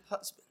word,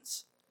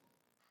 husbands.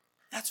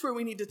 That's where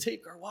we need to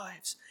take our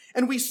wives.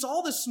 And we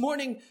saw this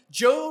morning,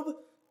 Job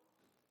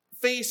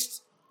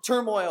faced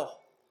turmoil.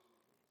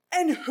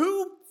 And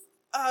who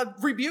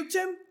rebuked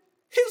him?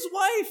 His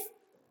wife.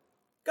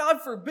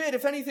 God forbid,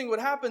 if anything would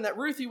happen, that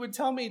Ruthie would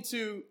tell me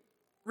to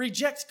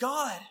reject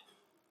God.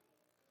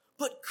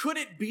 But could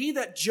it be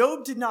that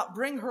Job did not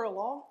bring her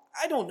along?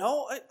 I don't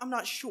know. I'm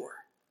not sure.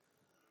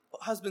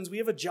 But husbands, we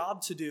have a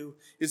job to do,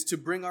 is to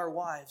bring our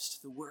wives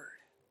to the word.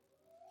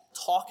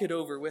 Talk it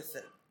over with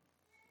them.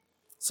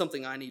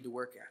 Something I need to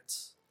work at.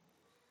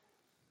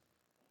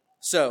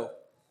 So,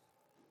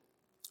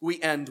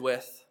 we end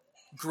with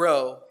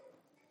grow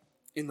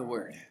in the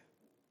word.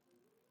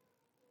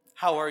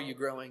 How are you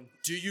growing?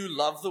 Do you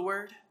love the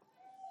word?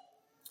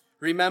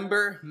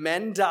 Remember,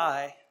 men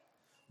die,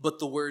 but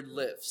the word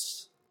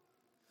lives.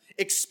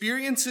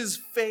 Experiences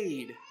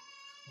fade,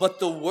 but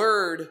the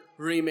word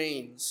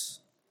remains.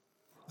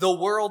 The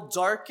world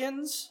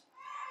darkens,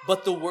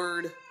 but the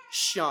word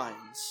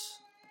shines.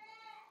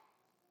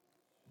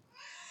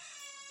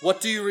 What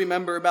do you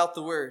remember about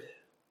the word?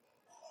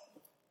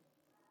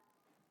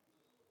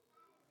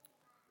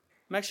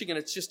 I'm actually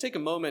going to just take a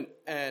moment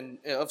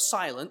of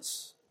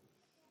silence.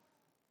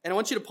 And I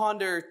want you to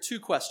ponder two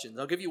questions.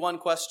 I'll give you one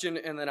question,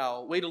 and then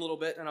I'll wait a little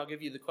bit, and I'll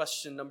give you the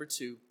question number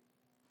two.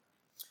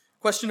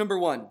 Question number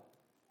one.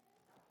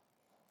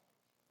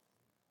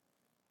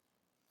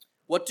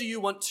 What do you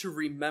want to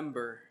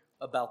remember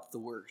about the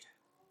word?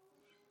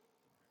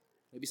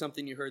 Maybe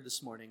something you heard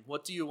this morning.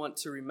 What do you want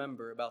to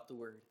remember about the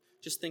word?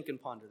 Just think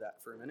and ponder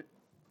that for a minute.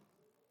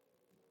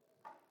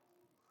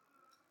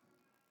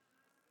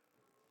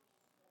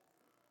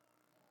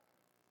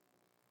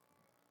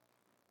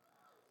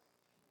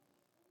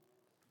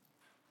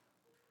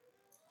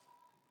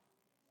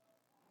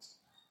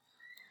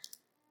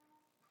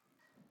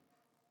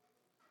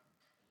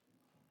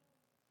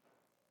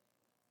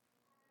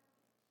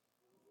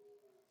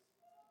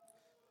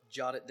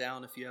 jot it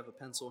down if you have a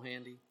pencil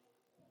handy.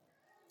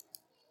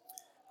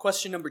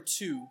 Question number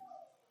 2,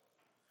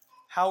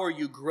 how are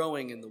you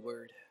growing in the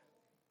Word?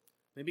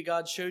 Maybe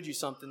God showed you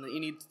something that you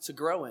need to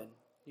grow in.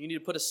 You need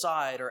to put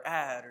aside or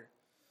add or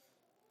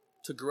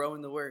to grow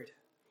in the Word.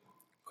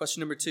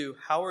 Question number 2,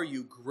 how are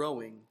you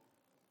growing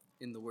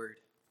in the Word?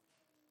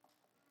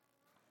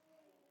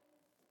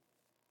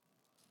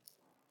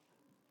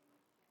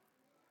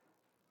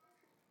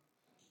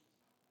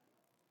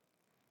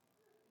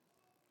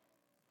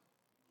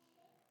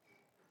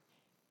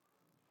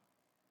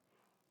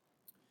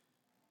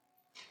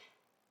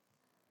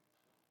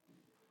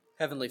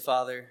 Heavenly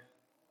Father,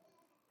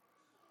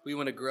 we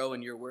want to grow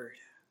in your Word.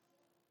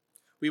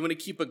 We want to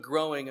keep it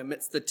growing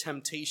amidst the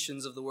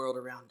temptations of the world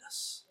around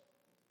us.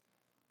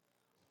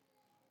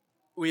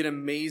 We had an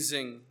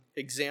amazing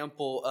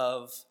example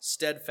of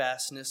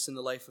steadfastness in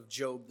the life of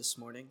Job this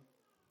morning.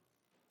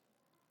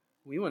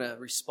 We want to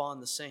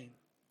respond the same.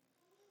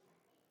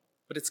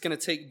 But it's going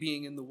to take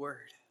being in the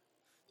Word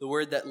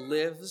that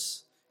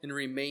lives and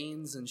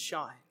remains and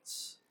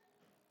shines.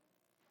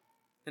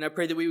 And I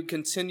pray that we would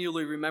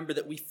continually remember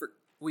that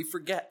we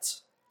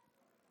forget.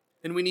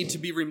 And we need to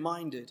be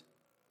reminded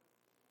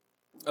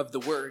of the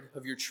Word,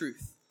 of your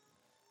truth.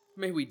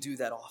 May we do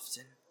that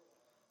often.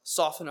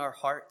 Soften our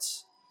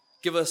hearts.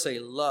 Give us a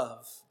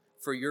love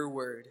for your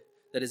Word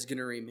that is going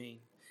to remain.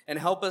 And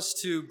help us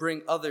to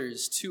bring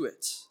others to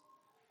it.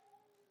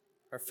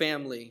 Our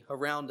family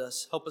around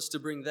us, help us to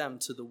bring them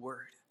to the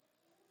Word.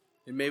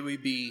 And may we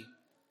be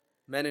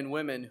men and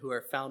women who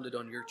are founded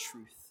on your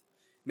truth.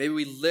 May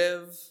we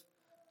live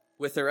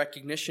with a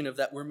recognition of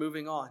that we're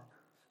moving on.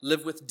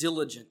 Live with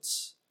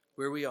diligence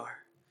where we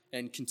are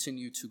and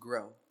continue to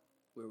grow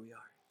where we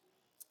are.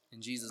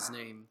 In Jesus'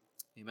 name,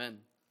 amen.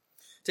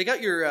 Take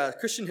out your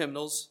Christian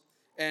hymnals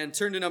and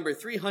turn to number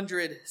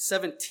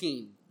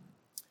 317.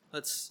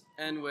 Let's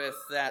end with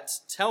that.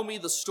 Tell me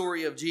the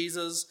story of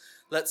Jesus.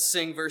 Let's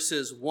sing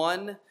verses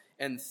 1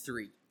 and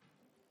 3.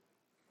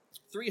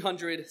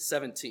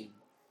 317.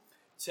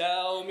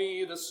 Tell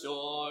me the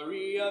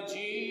story of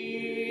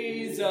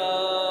Jesus,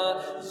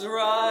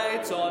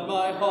 write on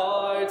my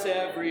heart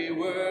every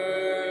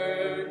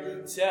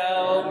word.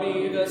 Tell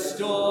me the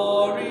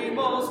story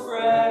most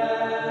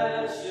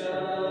precious,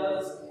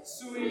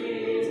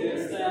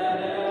 sweetest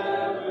that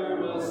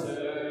ever was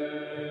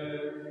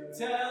heard.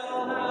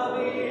 Tell how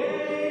the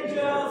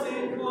angels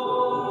in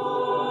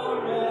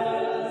chorus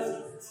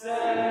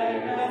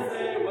sang as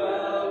they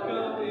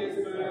welcomed his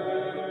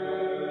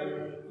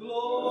birth.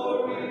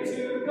 Glory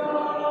to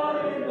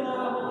God in the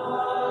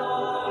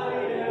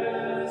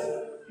highest,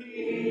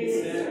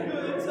 peace and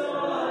good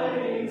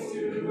tidings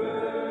to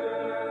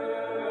earth.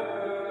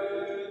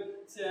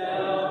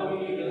 Tell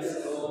me the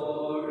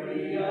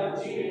story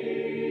of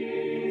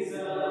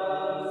Jesus,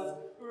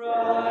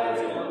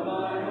 write on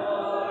my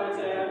heart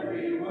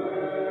every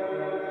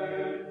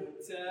word.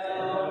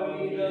 Tell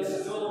me the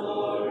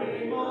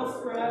story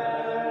most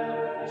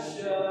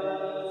precious,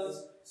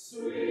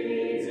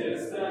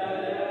 sweetest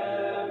that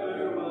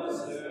ever was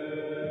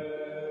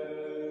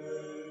heard.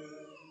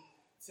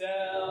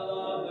 Tell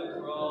of the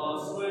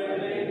cross where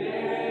they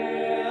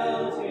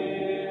nailed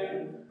him,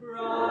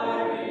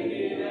 writhing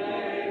in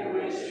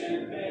anguish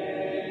and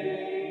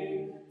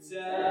pain.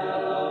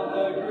 Tell of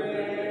the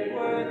grave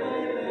where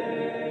they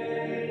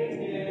laid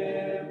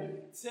him.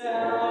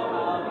 Tell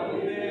how he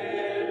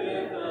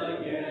liveth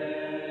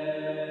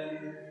again.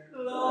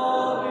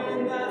 Love in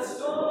that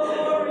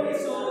story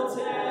so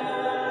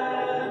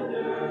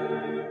tender,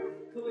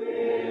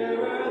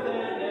 clearer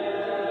than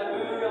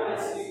ever I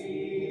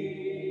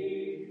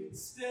see.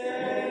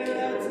 Stay,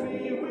 let me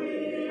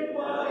weep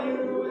while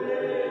you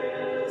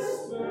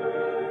whisper,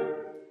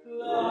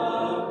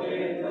 love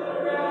paid the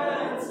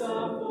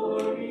ransom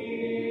for me.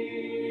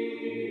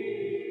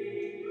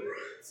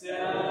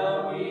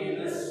 Tell me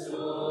the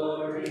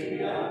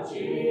story of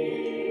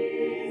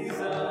Jesus,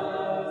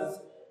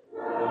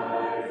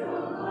 write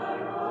on my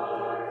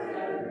heart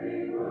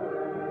every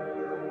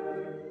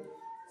word.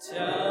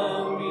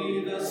 Tell me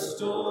the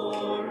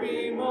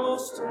story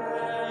most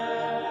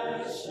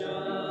precious,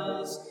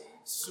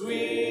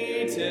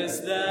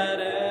 sweetest that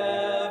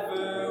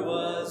ever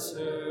was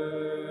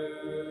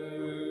heard.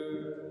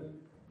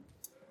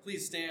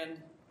 Please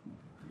stand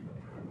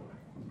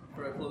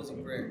for our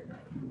closing prayer.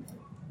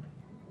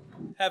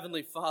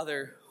 Heavenly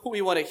Father,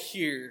 we want to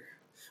hear.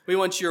 We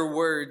want your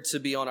word to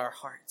be on our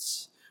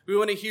hearts. We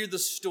want to hear the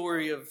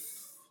story of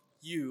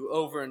you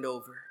over and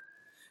over.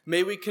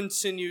 May we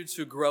continue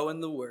to grow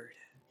in the word.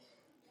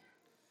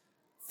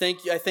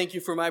 I thank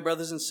you for my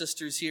brothers and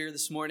sisters here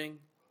this morning.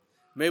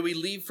 May we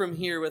leave from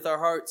here with our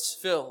hearts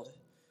filled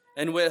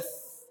and with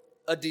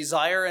a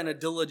desire and a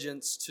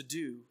diligence to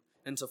do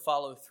and to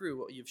follow through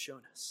what you've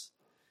shown us.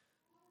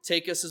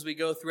 Take us as we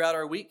go throughout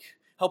our week.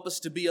 Help us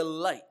to be a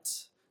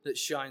light that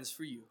shines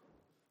for you.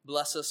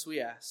 Bless us, we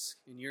ask.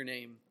 In your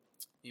name,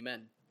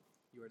 amen.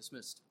 You are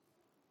dismissed.